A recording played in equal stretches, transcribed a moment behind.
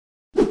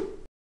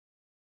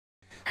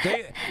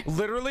They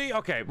literally,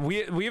 okay,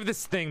 we have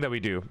this thing that we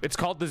do. It's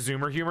called the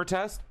Zoomer humor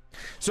test.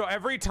 So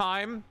every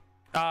time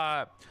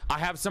I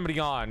have somebody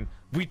on,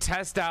 we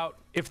test out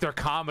if their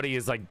comedy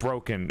is like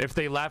broken, if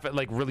they laugh at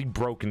like really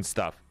broken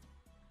stuff.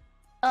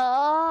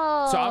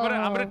 Oh. So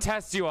I'm gonna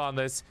test you on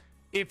this.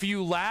 If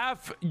you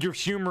laugh, your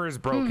humor is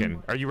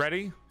broken. Are you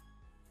ready?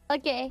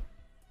 Okay.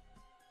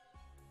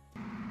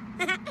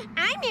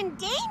 I'm in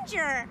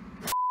danger.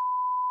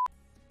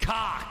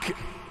 Cock.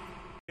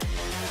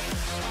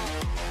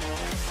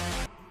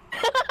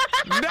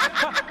 No!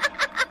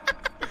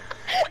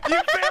 You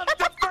failed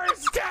the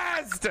first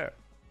test!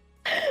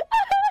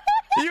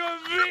 You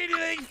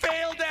immediately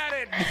failed at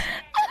it!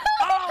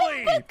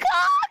 Ollie!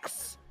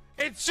 Cocks!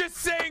 It's just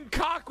saying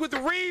cock with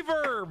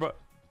reverb!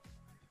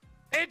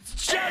 It's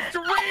just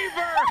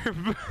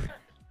reverb!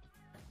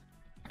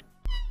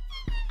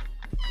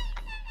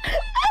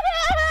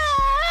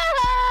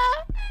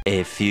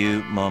 A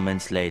few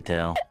moments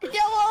later.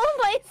 Jowol,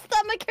 my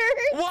stomach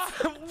hurts.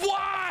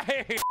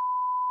 Why?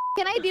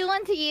 Can I do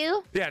one to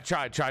you? Yeah,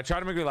 try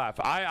to make me laugh.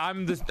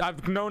 I'm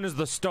known as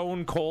the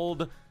stone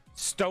cold,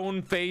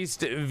 stone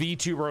faced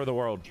VTuber of the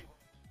world.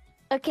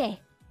 Okay,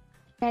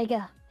 there I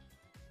go.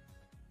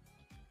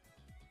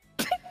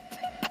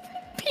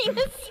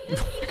 Penis.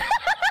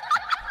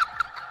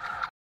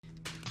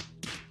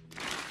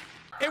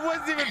 It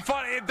wasn't even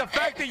funny. The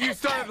fact that you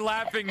started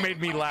laughing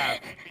made me laugh.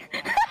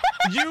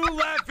 You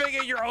laughing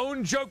at your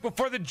own joke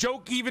before the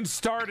joke even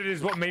started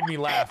is what made me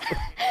laugh.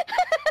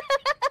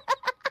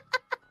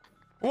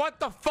 What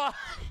the fuck?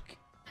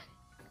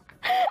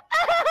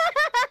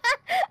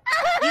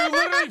 You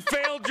literally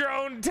failed your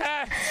own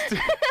test. Sorry.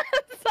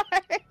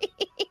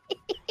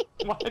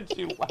 Why did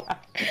you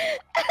laugh? Because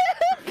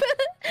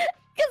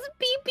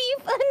pee-pee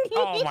funny.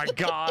 Oh my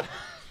god.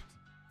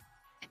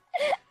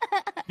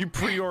 You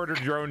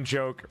pre-ordered your own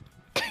joke.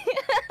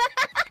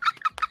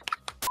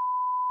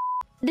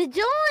 The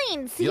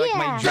joints, You yeah. like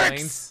my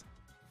joints?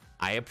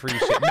 I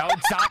appreciate. No,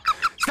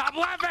 stop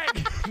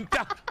laughing.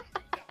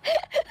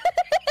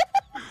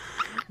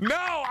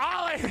 No,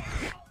 Ollie.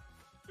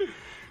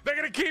 They're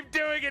gonna keep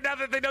doing it now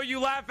that they know you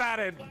laugh at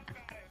it.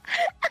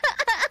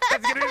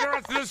 That's gonna be the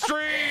rest of the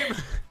stream.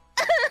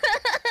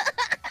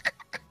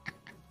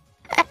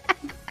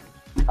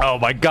 Oh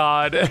my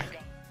god.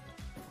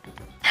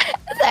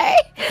 Sorry.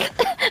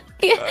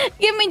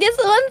 Give me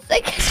just 1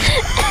 second.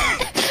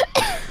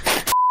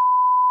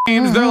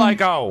 They're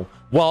like, oh,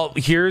 well,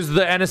 here's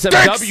the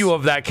NSFW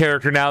of that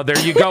character now. There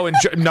you go. And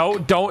no,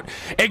 don't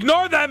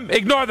ignore them.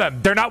 Ignore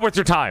them. They're not worth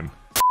your time.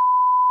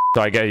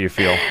 So I get how you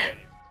feel.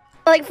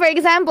 Like, for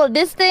example,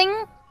 this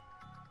thing.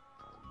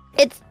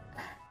 It's.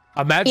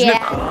 Imagine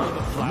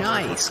Yeah.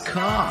 Nice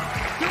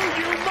cock. Do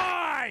you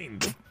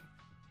mind?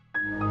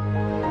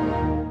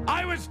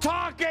 I was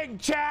talking,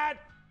 chat.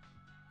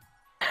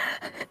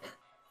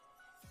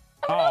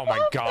 Oh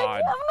my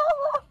god.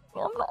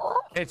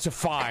 It's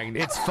fine.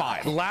 It's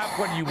fine. Laugh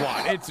when you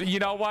want. It's, you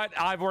know what?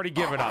 I've already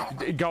given up.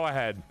 Go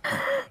ahead.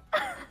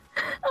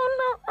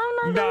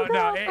 No,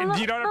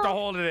 you don't have to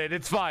hold it in.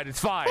 It's fine. It's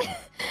fine.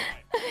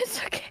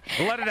 It's okay.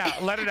 Let it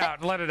out. Let it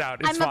out. Let it out.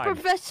 It's I'm fine. a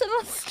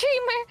professional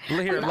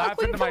streamer. Here,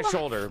 laugh into my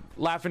shoulder.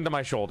 Laugh into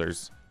my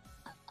shoulders.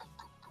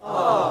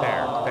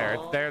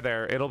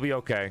 There. It'll be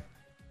okay.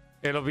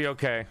 It'll be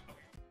okay.